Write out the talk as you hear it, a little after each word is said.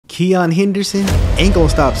Keion Henderson ain't gonna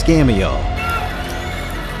stop scamming y'all.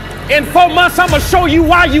 In 4 months, I'm gonna show you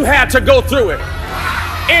why you had to go through it.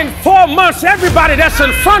 In 4 months, everybody that's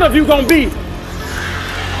in front of you gonna be.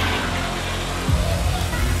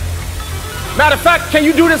 Matter of fact, can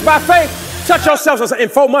you do this by faith? Touch yourselves and say, in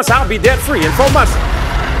 4 months, I'll be debt free. In 4 months.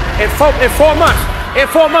 In 4 months. In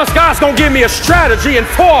 4 months, God's gonna give me a strategy in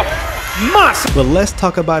 4 months. But let's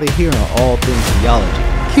talk about it here on All Things Theology.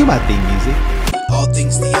 Cue my theme music. All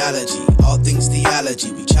things theology, all things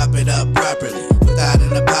theology. We chop it up properly without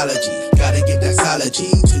an apology. Gotta give that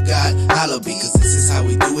theology to God, hallowed be, cause this is how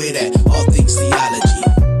we do it at All Things Theology.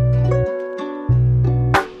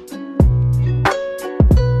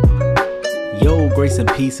 Yo, grace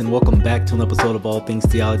and peace, and welcome back to an episode of All Things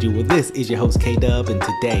Theology. Well, this is your host K-Dub, and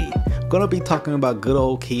today I'm gonna be talking about good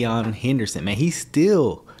old Keion Henderson. Man, he's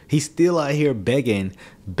still out here begging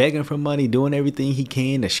for money, doing everything he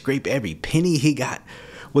can to scrape every penny he got.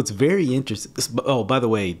 What's very interesting, oh, by the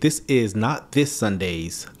way, this is not this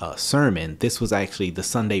Sunday's sermon. This was actually the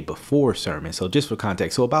Sunday before sermon. So just for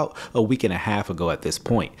context, so about a week and a half ago at this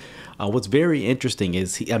point. What's very interesting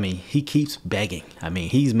is he keeps begging.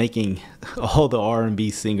 He's making all the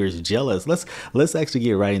R&B singers jealous. Let's actually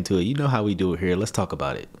get right into it. You know how we do it here. Let's talk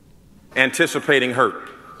about it. Anticipating hurt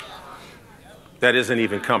that isn't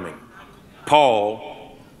even coming.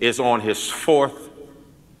 Paul is on his 4th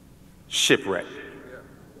shipwreck.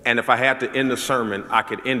 And if I had to end the sermon, I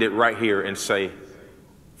could end it right here and say,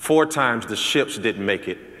 4 times the ships didn't make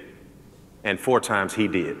it, and 4 times he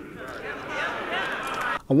did.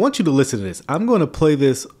 I want you to listen to this. I'm going to play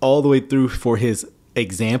this all the way through for his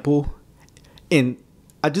example. And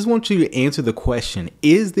I just want you to answer the question,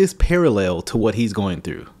 is this parallel to what he's going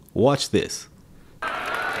through? Watch this.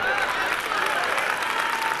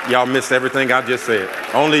 Y'all missed everything I just said.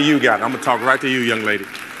 Only you got it. I'm going to talk right to you, young lady.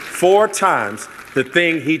 4 times the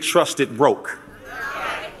thing he trusted broke.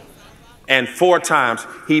 And 4 times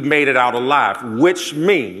he made it out alive, which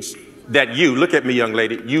means that you, look at me, young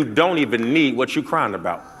lady, you don't even need what you're crying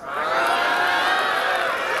about.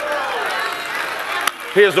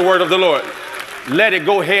 Here's the word of the Lord. Let it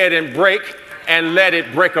go ahead and break, and let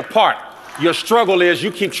it break apart. Your struggle is you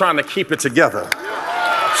keep trying to keep it together.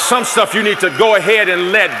 Some stuff you need to go ahead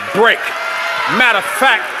and let break. Matter of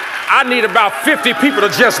fact, I need about 50 people to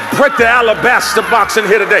just break the alabaster box in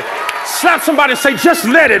here today. Slap somebody and say, just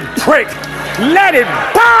let it break. Let it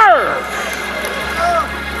burn.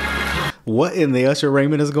 What in the Usher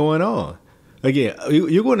Raymond is going on? Again,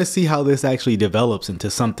 you're going to see how this actually develops into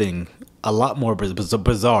something a lot more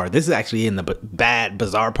bizarre. This is actually in the bad,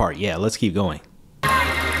 bizarre part. Yeah, let's keep going.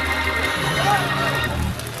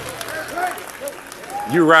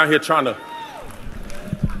 You around here trying to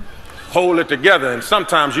hold it together, and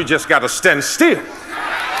sometimes you just got to stand still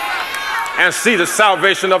and see the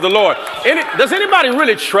salvation of the Lord. Does anybody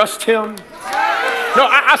really trust him? No,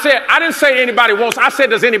 I didn't say anybody wants. I said,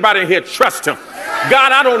 does anybody in here trust him?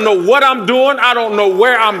 God, I don't know what I'm doing. I don't know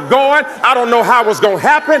where I'm going. I don't know how it's going to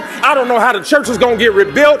happen. I don't know how the church is going to get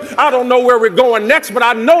rebuilt. I don't know where we're going next, but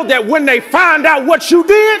I know that when they find out what you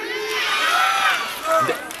did,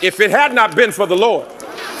 if it had not been for the Lord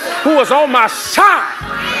who was on my side.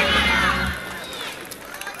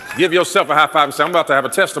 Give yourself a high five and say, I'm about to have a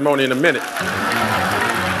testimony in a minute.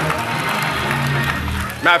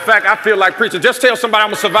 Matter of fact, I feel like preaching. Just tell somebody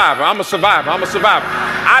I'm a survivor. I'm a survivor. I'm a survivor.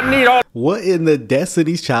 I need all. What in the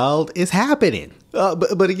Destiny's Child is happening?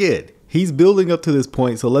 But again, he's building up to this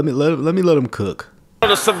point. So let me let him cook.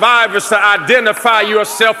 The survivors to identify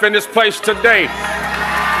yourself in this place today.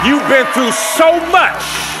 You've been through so much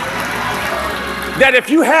that if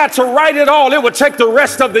you had to write it all, it would take the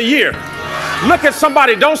rest of the year. Look at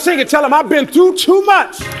somebody, don't sing it, tell them I've been through too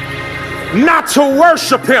much not to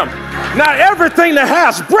worship him. Not everything that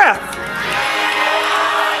has breath.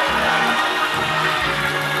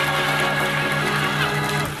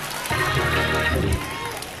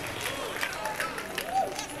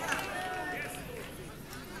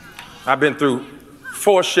 I've been through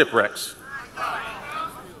 4 shipwrecks,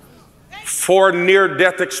 4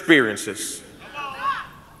 near-death experiences.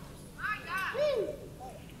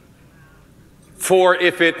 4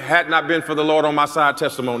 if it had not been for the Lord on my side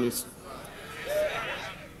testimonies.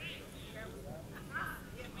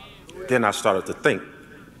 Then I started to think.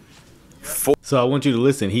 4. So I want you to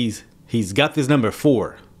listen. He's got this number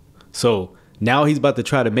 4. So now he's about to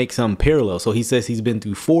try to make some parallel. So he says he's been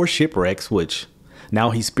through 4 shipwrecks, which now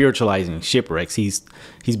he's spiritualizing shipwrecks. He's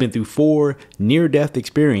been through 4 near-death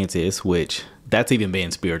experiences, which that's even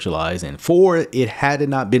been spiritualized, and 4 it had it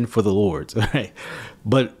not been for the Lord. Right?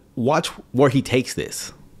 But watch where he takes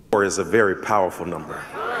this. 4 is a very powerful number.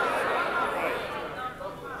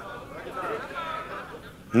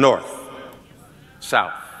 north,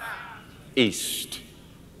 south, east,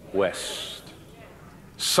 west,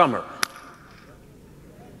 summer,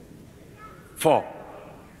 fall,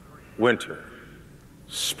 winter,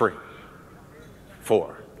 spring.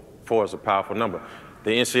 4. 4 is a powerful number.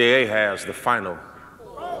 The NCAA has the final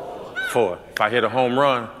 4. If I hit a home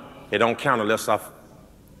run, it don't count unless I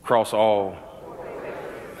cross all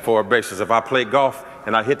 4 bases. If I play golf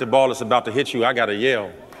and I hit the ball that's about to hit you, I got to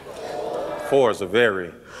yell. 4 is a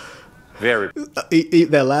very...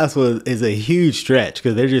 That last one is a huge stretch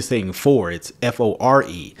because they're just saying 4. It's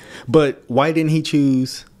F-O-R-E. But why didn't he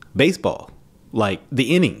choose baseball? Like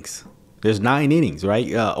the innings. There's 9 innings,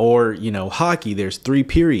 right? Or, you know, hockey, there's 3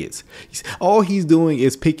 periods. All he's doing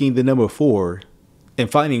is picking the number 4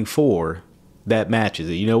 and finding 4 that matches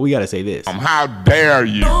it. You know, we got to say this. How dare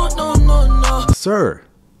you? No. Sir,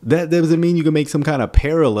 that doesn't mean you can make some kind of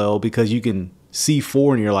parallel because you can see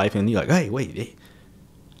 4 in your life and you're like, hey, wait.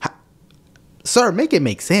 Sir, make it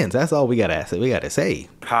make sense. That's all we got to say.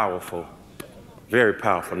 Powerful, very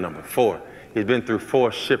powerful number 4. He's been through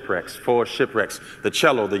 4 shipwrecks. The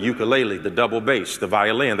cello, the ukulele, the double bass, the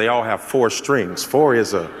violin, they all have 4 strings. 4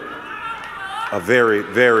 is a very,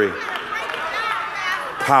 very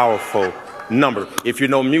powerful number. If you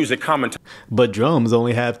know music commentary. But drums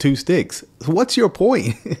only have 2 sticks. What's your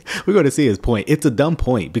point? We're going to see his point. It's a dumb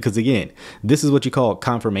point because, again, this is what you call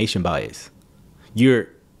confirmation bias. You're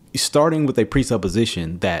starting with a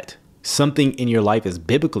presupposition that something in your life is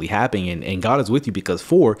biblically happening and God is with you because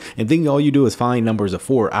 4, and then all you do is find numbers of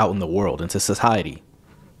 4 out in the world, into society.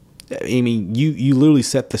 I mean, you literally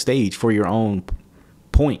set the stage for your own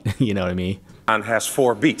point. You know what I mean? And has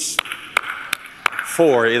 4 beats.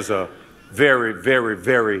 4 is a very, very,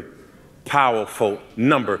 very powerful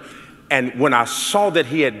number. And when I saw that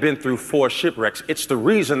he had been through 4 shipwrecks, it's the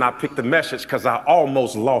reason I picked the message because I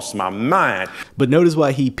almost lost my mind. But notice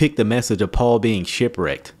why he picked the message of Paul being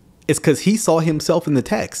shipwrecked. It's because he saw himself in the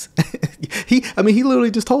text. He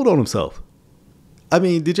literally just told on himself. I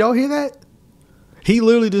mean, did y'all hear that? He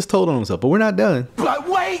literally just told on himself, but we're not done. But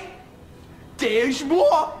wait, there's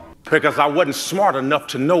more. Because I wasn't smart enough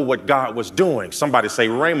to know what God was doing. Somebody say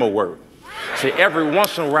rhema word. See, every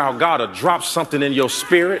once in a while, God will drop something in your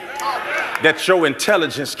spirit that your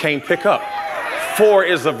intelligence can't pick up. 4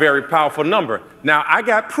 is a very powerful number. Now, I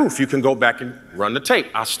got proof. You can go back and run the tape.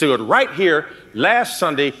 I stood right here last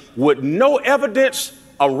Sunday with no evidence.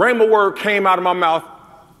 A rhema word came out of my mouth.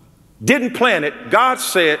 Didn't plan it. God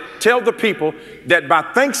said, tell the people that by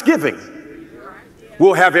Thanksgiving,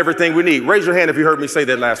 we'll have everything we need. Raise your hand if you heard me say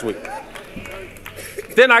that last week.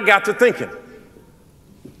 Then I got to thinking.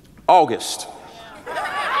 August.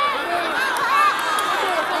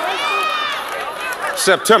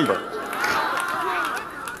 September.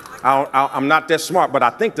 I'm not that smart, but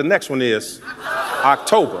I think the next one is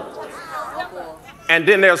October. And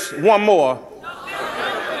then there's one more.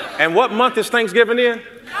 And what month is Thanksgiving in?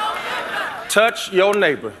 Touch your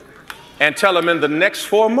neighbor and tell them in the next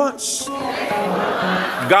 4 months,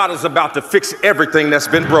 God is about to fix everything that's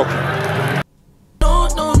been broken.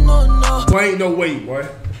 Boy, ain't no way, boy.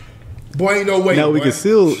 Boy, ain't no way. Now we can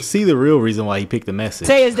still see the real reason why he picked the message.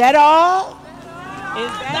 Say, is that all?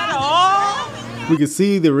 Is that all? We can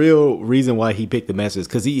see the real reason why he picked the message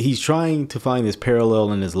because he's trying to find this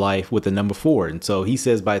parallel in his life with the number 4. And so he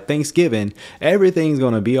says by Thanksgiving, everything's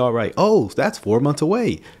going to be all right. Oh, that's 4 months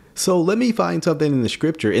away. So let me find something in the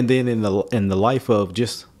scripture. And then in the life of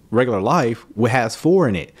just regular life, what has 4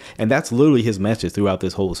 in it. And that's literally his message throughout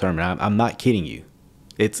this whole sermon. I'm not kidding you.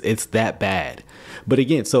 It's that bad. But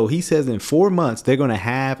again, so he says in 4 months, they're going to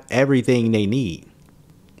have everything they need.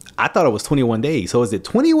 I thought it was 21 days. So is it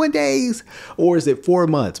 21 days or is it 4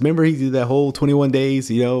 months? Remember he did that whole 21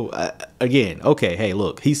 days, you know, again. Okay. Hey,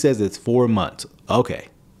 look, he says it's 4 months. Okay.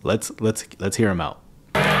 Let's hear him out.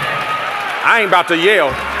 I ain't about to yell.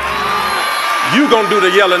 You gonna do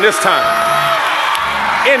the yelling this time.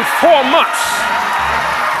 In 4 months,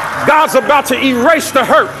 God's about to erase the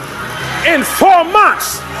hurt. In 4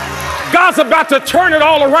 months, God's about to turn it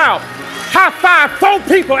all around. High five 4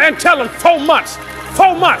 people and tell them 4 months.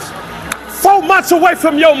 4 months. 4 months away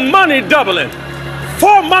from your money doubling.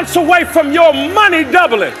 4 months away from your money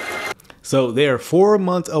doubling. So they're 4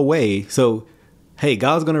 months away. So, hey,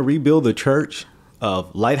 God's going to rebuild the church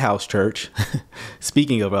of Lighthouse Church.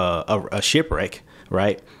 Speaking of a shipwreck,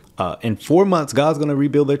 right? In 4 months, God's going to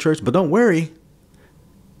rebuild their church. But don't worry.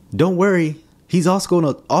 Don't worry. He's also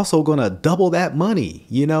gonna double that money.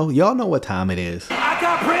 You know, y'all know what time it is. I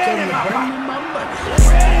got bread in my pocket.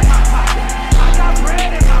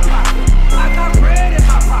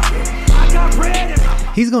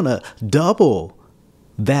 He's gonna double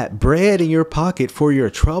that bread in your pocket for your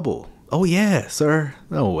trouble. Oh yeah, sir.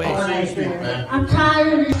 No way. I'm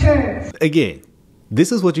tired of the church. Again,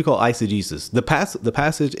 this is what you call eisegesis. The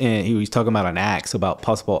passage, and he's talking about an Acts about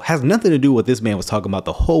Apostle Paul, has nothing to do with what this man was talking about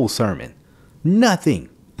the whole sermon. Nothing.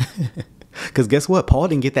 Because guess what? Paul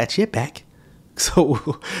didn't get that shit back. So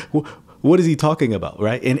what is he talking about,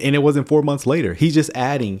 right? And it wasn't 4 months later. He's just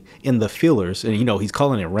adding in the fillers, and he's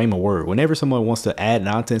calling it rhema word. Whenever someone wants to add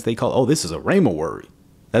nonsense, they call, oh, this is a rhema word.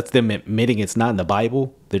 That's them admitting it's not in the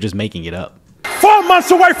Bible. They're just making it up. 4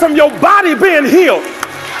 months away from your body being healed.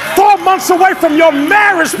 4 months away from your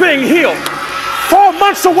marriage being healed. 4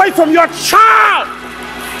 months away from your child.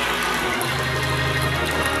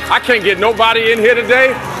 I can't get nobody in here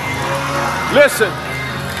today. Listen,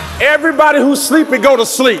 everybody who's sleeping, go to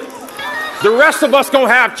sleep. The rest of us gonna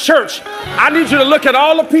have church. I need you to look at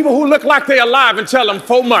all the people who look like they're alive and tell them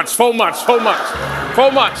 4 months, 4 months, 4 months,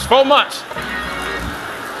 4 months, 4 months.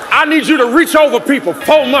 I need you to reach over people.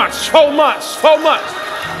 4 months, 4 months, 4 months.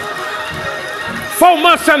 4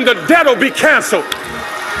 months and the debt will be canceled.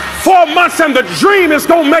 4 months and the dream is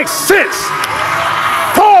going to make sense.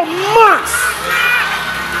 4 months.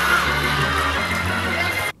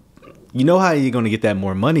 You know how you're going to get that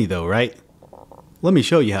more money though, right? Let me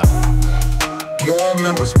show you how. Your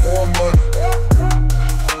members more money.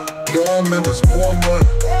 Your members more money.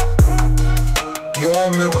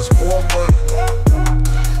 Your members more money.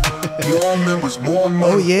 Your members more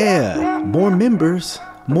money. Oh yeah, more members,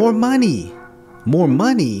 more money. More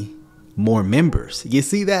money, more members. You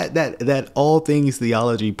see that all things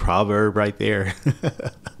theology proverb right there?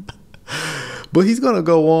 But he's going to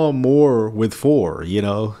go on more with 4,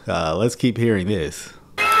 Let's keep hearing this.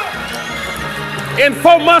 In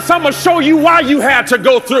 4 months, I'm going to show you why you had to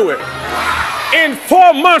go through it. In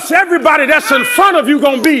 4 months, everybody that's in front of you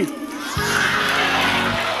going to be.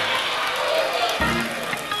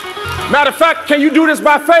 Matter of fact, can you do this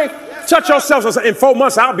by faith? Touch yourself and say, in 4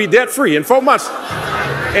 months, I'll be debt free. In 4 months.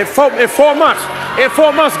 In 4 months. In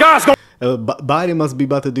 4 months, God's going to. Biden must be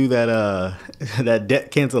about to do that that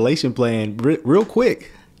debt cancellation plan real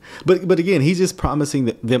quick. But again, he's just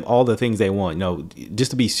promising them all the things they want. No,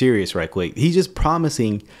 just to be serious right quick. He's just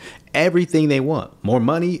promising everything they want. More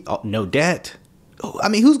money, no debt. I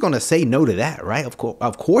mean, who's going to say no to that, right? Of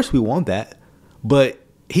course we want that. But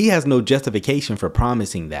he has no justification for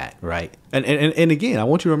promising that, right? And again, I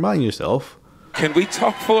want you to remind yourself. Can we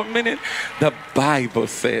talk for a minute? The Bible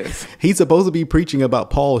says. He's supposed to be preaching about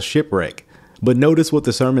Paul's shipwreck. But notice what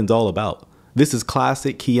the sermon's all about. This is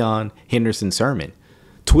classic Keion Henderson sermon.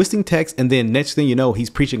 Twisting text, and then next thing you know, he's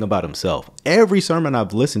preaching about himself. Every sermon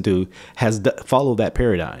I've listened to has followed that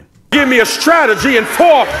paradigm. Give me a strategy in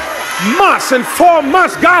 4 months. In 4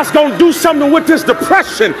 months, God's going to do something with this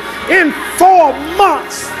depression. In 4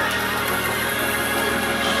 months.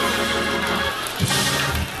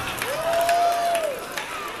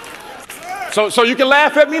 So you can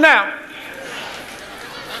laugh at me now.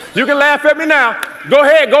 You can laugh at me now. Go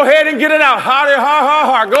ahead and get it out.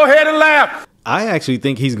 Ha. Go ahead and laugh. I actually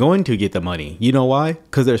think he's going to get the money. You know why?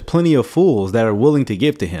 Because there's plenty of fools that are willing to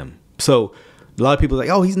give to him. So a lot of people are like,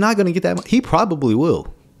 oh, he's not going to get that money. He probably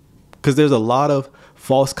will. Because there's a lot of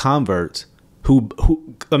false converts who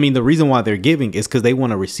I mean, the reason why they're giving is because they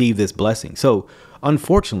want to receive this blessing. So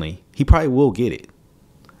unfortunately, he probably will get it.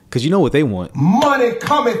 Because you know what they want. Money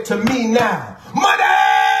coming to me now.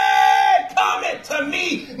 Money coming to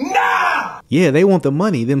me now. Yeah, they want the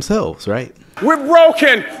money themselves, right? We're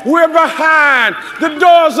broken. We're behind. The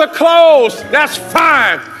doors are closed. That's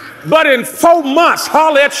fine. But in 4 months,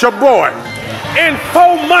 holler at your boy. In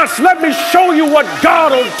 4 months, let me show you what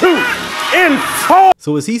God will do. In 4.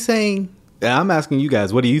 So is he saying, I'm asking you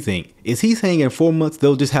guys, what do you think? Is he saying in 4 months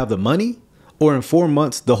they'll just have the money? Or in 4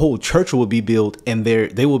 months, the whole church will be built and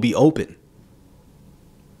they will be open?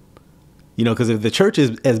 You know, because if the church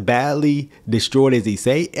is as badly destroyed as he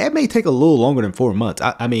say, it may take a little longer than 4 months.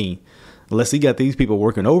 I mean, unless he got these people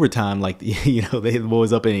working overtime like, you know, the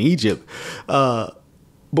boys up in Egypt.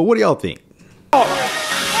 But what do y'all think?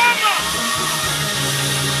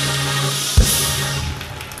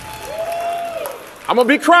 I'm going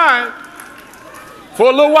to be crying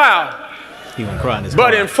for a little while. He gonna cry in his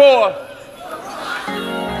But car. in 4.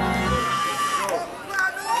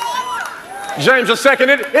 James the second,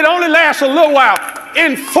 it only lasts a little while.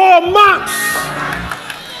 In 4 months.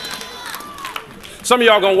 Some of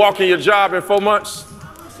y'all gonna walk in your job in 4 months.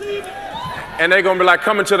 And they're gonna be like,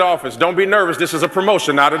 come into the office. Don't be nervous. This is a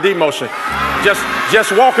promotion, not a demotion.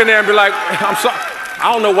 Just walk in there and be like, I'm sorry.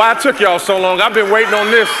 I don't know why it took y'all so long. I've been waiting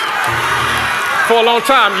on this for a long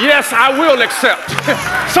time. Yes, I will accept.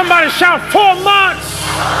 Somebody shout 4 months.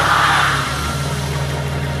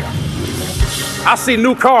 I see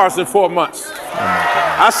new cars in 4 months.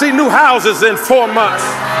 I see new houses in 4 months.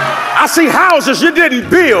 I see houses you didn't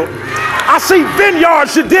build. I see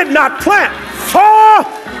vineyards you did not plant.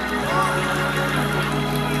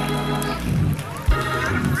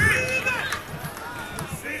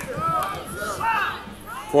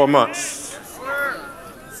 4 months.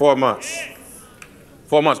 4 months.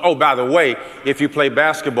 4 months. Oh, by the way, if you play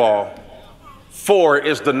basketball, 4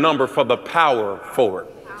 is the number for the power forward.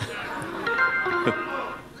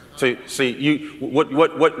 See,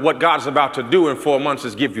 what God's about to do in 4 months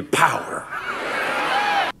is give you power.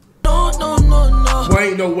 Boy,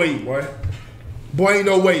 ain't no way, boy. Boy, ain't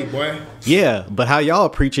no way, boy. Yeah, but how y'all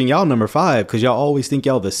preaching, y'all number 5, because y'all always think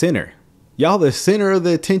y'all the center. Y'all the center of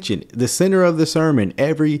the attention, the center of the sermon,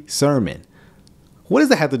 every sermon. What does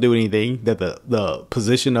that have to do with anything? That the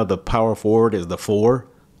position of the power forward is the 4?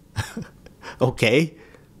 Okay.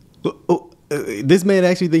 This man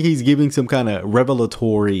actually think he's giving some kind of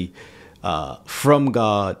revelatory from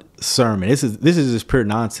God sermon. This is just pure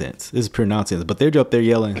nonsense. This is pure nonsense. But they're up there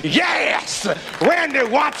yelling, Yes! Randy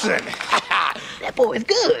Watson! That boy is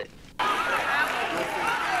good.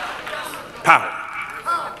 Power.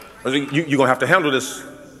 You're going to have to handle this.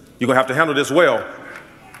 You're going to have to handle this well.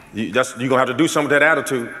 You're going to have to do some of that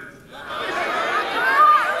attitude.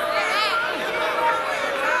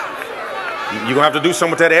 You're going to have to do some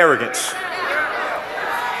with that arrogance.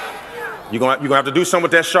 You're going to have to do some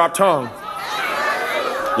with that sharp tongue.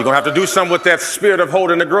 You're going to have to do some with that spirit of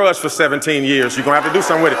holding a grudge for 17 years. You're going to have to do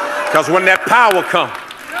something with it. Because when that power comes,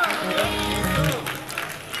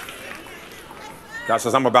 God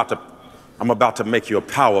says, I'm about to make you a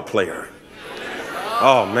power player.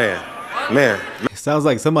 Oh, man. it sounds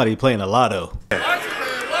like somebody playing a lotto.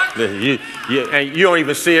 And you don't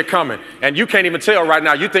even see it coming. And you can't even tell right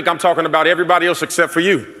now. You think I'm talking about everybody else except for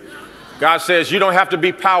you. God says you don't have to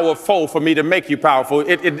be powerful for me to make you powerful.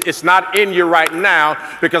 It's not in you right now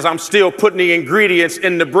because I'm still putting the ingredients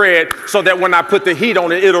in the bread so that when I put the heat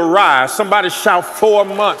on it, it'll rise. Somebody shout 4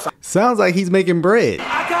 months. Sounds like he's making bread.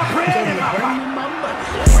 I got bread in my pocket.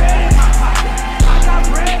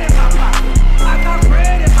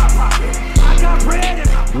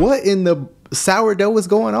 What in the sourdough is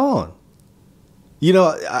going on? You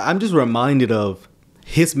know, I'm just reminded of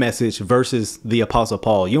his message versus the Apostle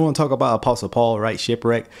Paul. You want to talk about Apostle Paul, right?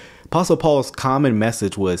 Shipwreck. Apostle Paul's common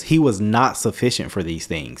message was he was not sufficient for these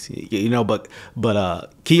things, you know, but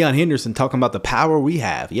Keion Henderson talking about the power we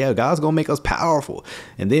have. Yeah, God's going to make us powerful.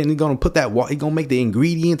 And then he's going to put that, he's going to make the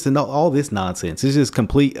ingredients and all this nonsense. It's just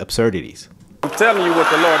complete absurdities. I'm telling you what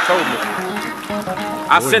the Lord told me.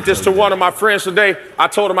 I sent this to one of my friends today. I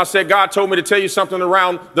told him, I said, God told me to tell you something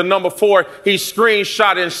around the number 4. He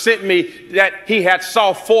screenshot and sent me that he had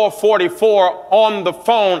saw 444 on the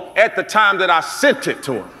phone at the time that I sent it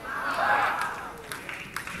to him.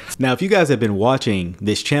 Now, if you guys have been watching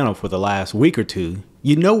this channel for the last week or two,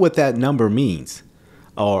 you know what that number means,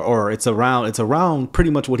 or it's around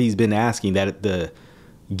pretty much what he's been asking, that the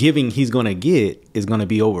giving he's going to get is going to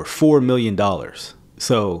be over $4 million.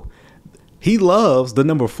 So he loves the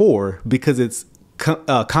number 4 because it's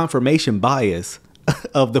confirmation bias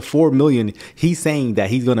of the 4 million he's saying that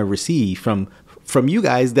he's going to receive from you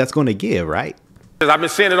guys that's going to give, right? I've been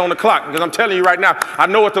seeing it on the clock because I'm telling you right now, I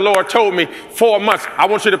know what the Lord told me. 4 months. I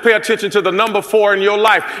want you to pay attention to the number 4 in your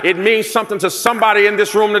life. It means something to somebody in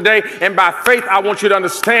this room today. And by faith, I want you to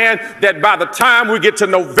understand that by the time we get to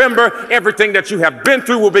November, everything that you have been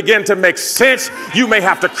through will begin to make sense. You may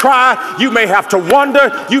have to cry. You may have to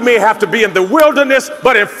wonder. You may have to be in the wilderness.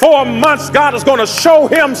 But in 4 months, God is going to show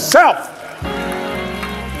himself.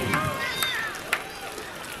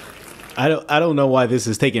 I don't know why this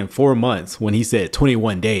is taking 4 months when he said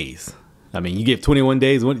 21 days. I mean, you give 21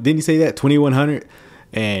 days. Didn't he say that? 2,100?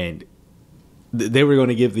 And they were going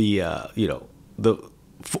to give the,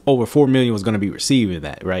 over 4 million was going to be receiving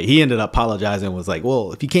that, right? He ended up apologizing and was like,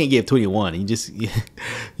 well, if you can't give 21, if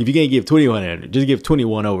you can't give 21, just give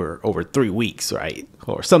 21 over 3 weeks, right?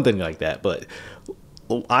 Or something like that. But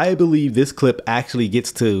I believe this clip actually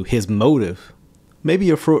gets to his motive.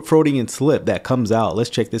 Maybe a Freudian slip that comes out.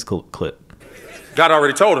 Let's check this clip. God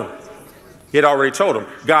already told him. He had already told him.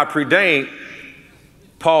 God preordained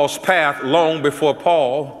Paul's path long before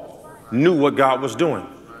Paul knew what God was doing.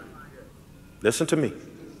 Listen to me.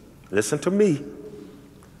 Listen to me.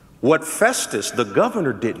 What Festus, the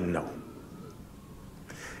governor, didn't know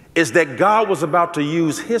is that God was about to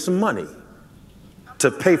use his money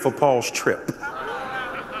to pay for Paul's trip.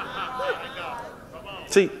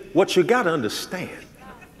 See, what you got to understand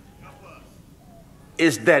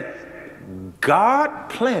is that God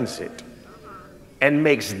plans it and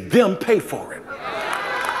makes them pay for it.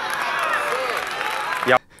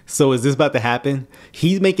 So is this about to happen?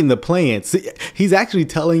 He's making the plan. See, he's actually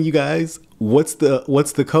telling you guys what's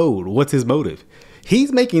the code, what's his motive.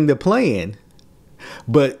 He's making the plan,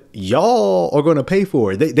 but y'all are going to pay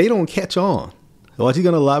for it. They don't catch on. Watch, he's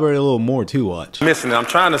going to elaborate a little more too, watch. Listen, I'm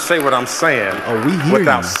trying to say what I'm saying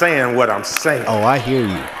without saying what I'm saying. Oh, I hear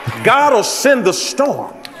you. God will send the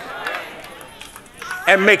storm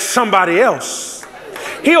and make somebody else.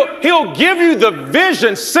 He'll give you the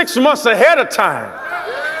vision 6 months ahead of time.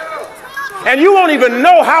 And you won't even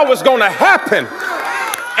know how it's going to happen.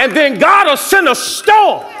 And then God will send a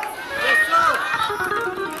storm.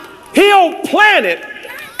 He'll plan it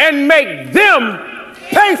and make them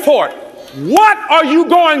pay for it. What are you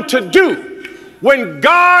going to do when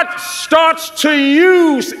God starts to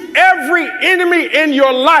use every enemy in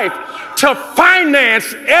your life to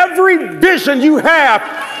finance every vision you have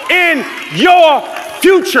in your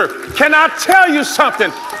future? Can I tell you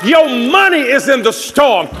something? Your money is in the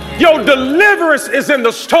storm. Your deliverance is in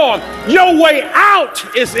the storm. Your way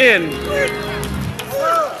out is in.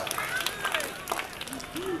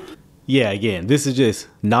 Yeah, again, this is just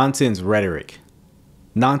nonsense rhetoric.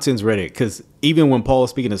 Nonsense rhetoric. Because even when Paul is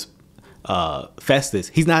speaking to Festus,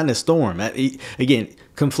 he's not in a storm. Again,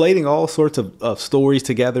 conflating all sorts of stories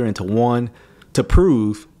together into one to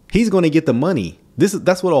prove he's going to get the money.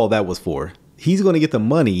 That's what all that was for. He's going to get the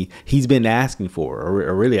money he's been asking for,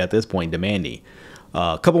 or really at this point demanding.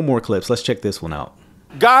 A couple more clips. Let's check this one out.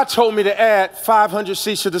 God told me to add 500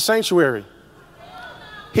 seats to the sanctuary.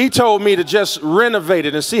 He told me to just renovate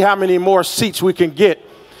it and see how many more seats we can get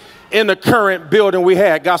in the current building we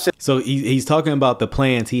had. God said. So he's talking about the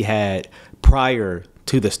plans he had prior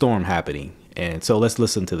to the storm happening. And so let's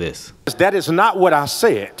listen to this. That is not what I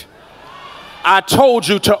said. I told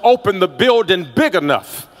you to open the building big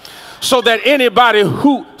enough so that anybody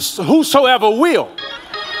whosoever will,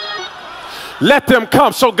 let them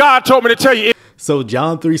come. So God told me to tell you. So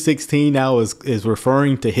John 3:16 now is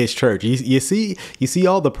referring to his church. You see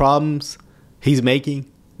all the problems he's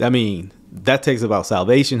making. I mean, that takes about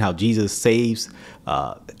salvation, how Jesus saves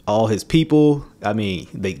all his people. I mean,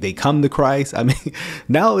 they come to Christ. I mean,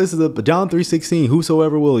 now this is John 3:16.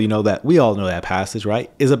 Whosoever will, you know that we all know that passage, right?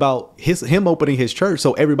 Is about him opening his church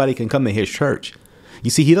so everybody can come to his church. You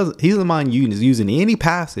see, he doesn't mind using any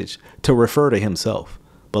passage to refer to himself.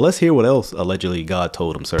 But let's hear what else allegedly God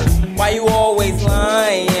told him, sir. Why you always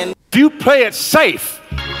lying? If you play it safe,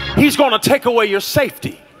 he's going to take away your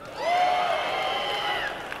safety.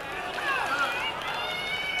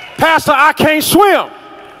 Pastor, I can't swim.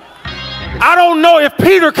 I don't know if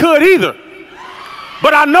Peter could either.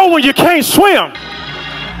 But I know when you can't swim,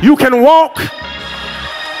 you can walk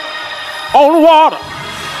on water.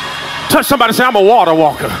 Touch somebody and say, I'm a water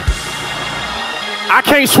walker. I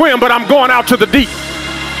can't swim, but I'm going out to the deep.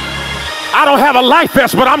 I don't have a life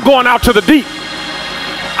vest, but I'm going out to the deep.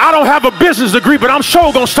 I don't have a business degree, but I'm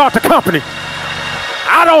sure going to start the company.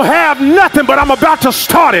 I don't have nothing, but I'm about to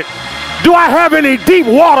start it. Do I have any deep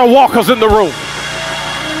water walkers in the room?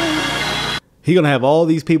 He's going to have all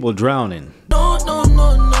these people drowning. No.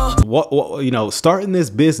 What, you know, starting this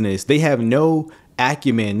business, they have no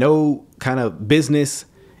acumen, no kind of business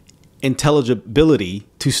intelligibility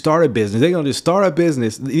to start a business. They're going to just start a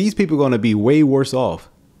business. These people are going to be way worse off.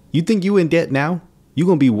 You think you in debt now? You're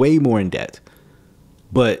going to be way more in debt.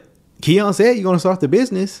 But Keion said you're going to start the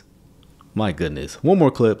business. My goodness. One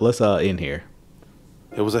more clip. Let's end here.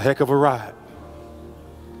 It was a heck of a ride.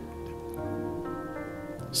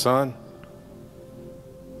 Son,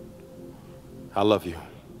 I love you.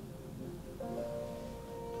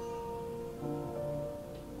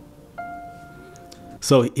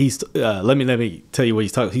 So he's let me tell you what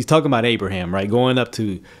he's talking. He's talking about Abraham, right? Going up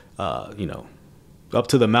to up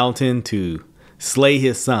to the mountain to slay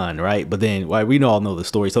his son, right? But then we all know the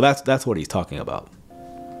story. So that's what he's talking about.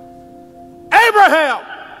 Abraham,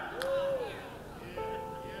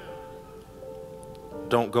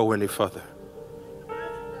 don't go any further.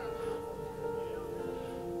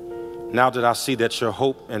 Now that I see that your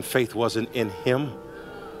hope and faith wasn't in him,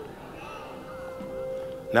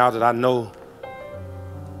 now that I know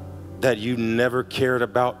that you never cared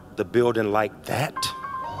about the building like that,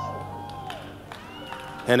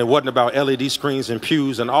 and it wasn't about LED screens and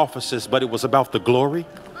pews and offices, but it was about the glory.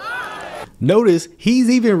 Notice he's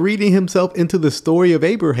even reading himself into the story of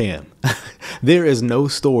Abraham. There is no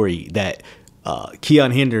story that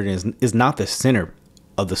Keion Henderson is not the center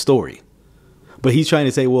of the story. But he's trying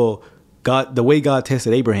to say, well, God, the way God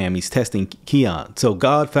tested Abraham, he's testing Keion. So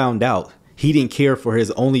God found out he didn't care for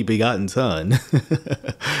his only begotten son,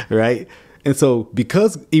 right? And so,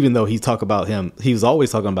 because even though he was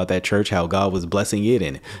always talking about that church, how God was blessing it,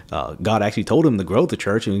 and God actually told him to grow the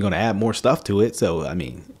church and he's going to add more stuff to it. So, I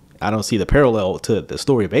mean, I don't see the parallel to the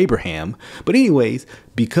story of Abraham. But anyways,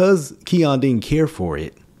 because Keion didn't care for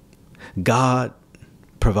it, God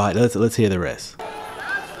provided. Let's hear the rest.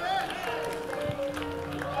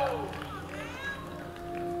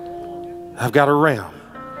 I've got a ram.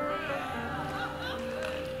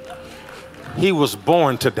 He was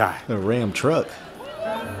born to die. A ram truck.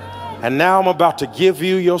 And now I'm about to give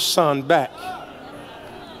you your son back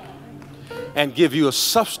and give you a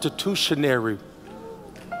substitutionary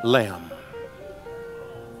lamb.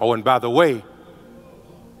 Oh, and by the way,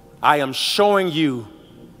 I am showing you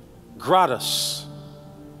gratis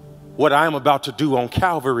what I am about to do on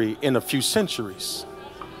Calvary in a few centuries.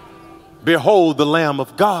 Behold, the Lamb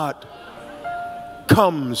of God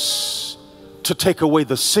comes to take away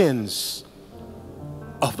the sins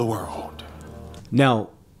of the world. Now,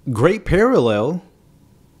 great parallel,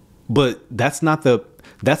 but that's not the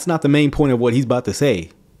main point of what he's about to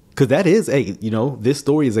say. Because that is this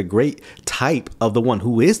story is a great type of the one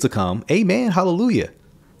who is to come. Amen. Hallelujah.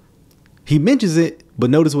 He mentions it, but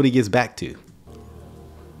notice what he gets back to.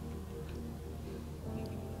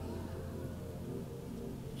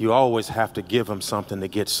 You always have to give him something to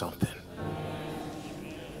get something.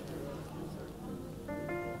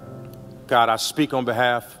 God, I speak on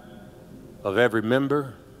behalf of every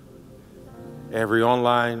member, every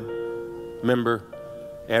online member,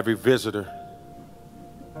 every visitor.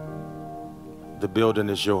 The building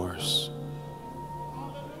is yours.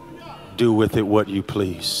 Do with it what you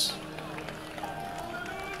please.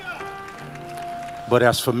 But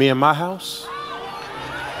as for me and my house,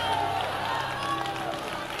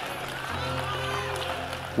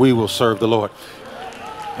 we will serve the Lord.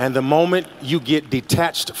 And the moment you get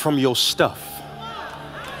detached from your stuff,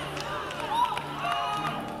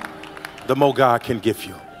 the more God can give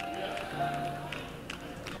you.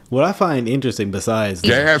 What I find interesting besides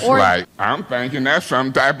Gaslight, I'm thinking that's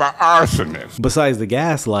some type of arsonist. Besides the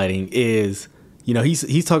gaslighting is,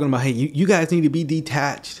 he's talking about, hey, you guys need to be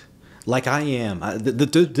detached like I am.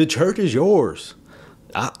 The church is yours.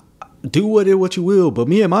 Do what you will, but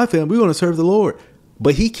me and my family, we're going to serve the Lord.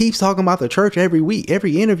 But he keeps talking about the church every week.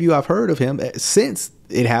 Every interview I've heard of him since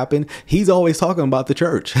it happened, he's always talking about the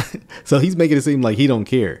church. So he's making it seem like he don't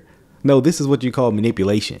care. No, this is what you call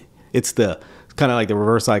manipulation. It's kind of like the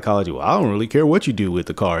reverse psychology. Well, I don't really care what you do with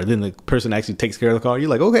the car. Then the person actually takes care of the car. You're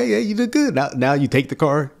like, okay, yeah, you did good. Now you take the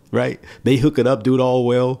car, right? They hook it up, do it all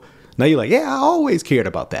well. Now you're like, yeah, I always cared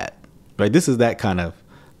about that, right? This is that kind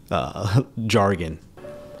of jargon.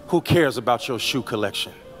 Who cares about your shoe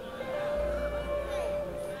collection?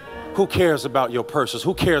 Who cares about your purses?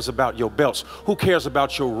 Who cares about your belts? Who cares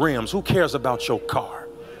about your rims? Who cares about your car?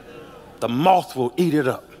 The moth will eat it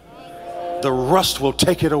up. The rust will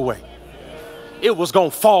take it away. It was going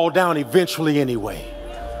to fall down eventually anyway.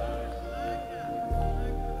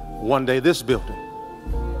 One day this building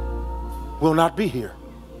will not be here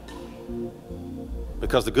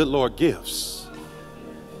because the good Lord gives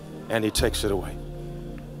and he takes it away.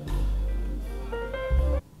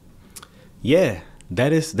 Yeah.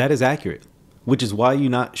 That is accurate, which is why you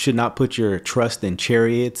should not put your trust in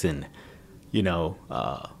chariots and,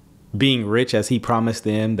 being rich as he promised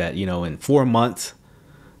them that, in 4 months,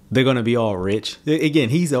 they're going to be all rich. Again,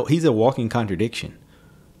 he's a walking contradiction.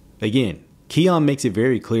 Again, Keion makes it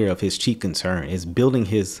very clear of his chief concern is building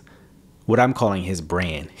what I'm calling his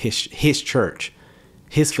brand, his church,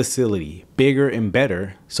 his facility bigger and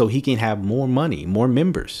better so he can have more money, more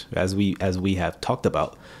members, as we have talked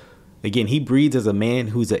about. Again, he breathes as a man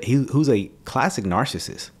who's a classic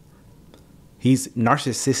narcissist. He's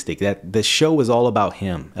narcissistic. That the show is all about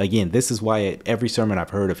him. Again, this is why at every sermon I've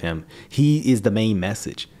heard of him, he is the main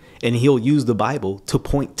message. And he'll use the Bible to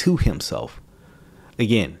point to himself.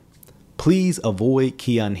 Again, please avoid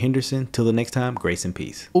Keion Henderson. Till the next time, grace and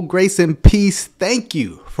peace. Well, grace and peace. Thank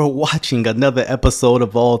you for watching another episode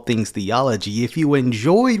of All Things Theology. If you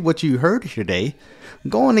enjoyed what you heard today,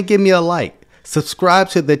 go on and give me a like. Subscribe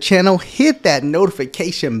to the channel, hit that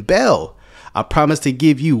notification bell. I promise to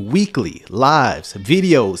give you weekly lives,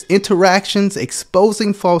 videos, interactions,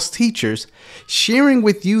 exposing false teachers, sharing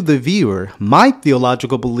with you, the viewer, my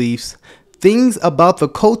theological beliefs, things about the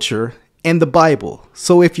culture, and the Bible.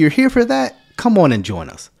 So if you're here for that, come on and join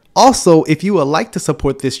us. Also, if you would like to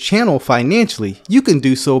support this channel financially, you can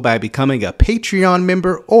do so by becoming a Patreon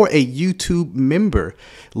member or a YouTube member.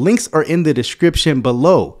 Links are in the description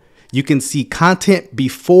below. You can see content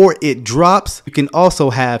before it drops. You can also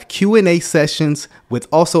have Q&A sessions with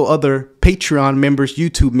also other Patreon members,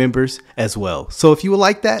 YouTube members as well. So if you would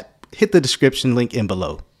like that, hit the description link in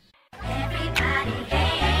below.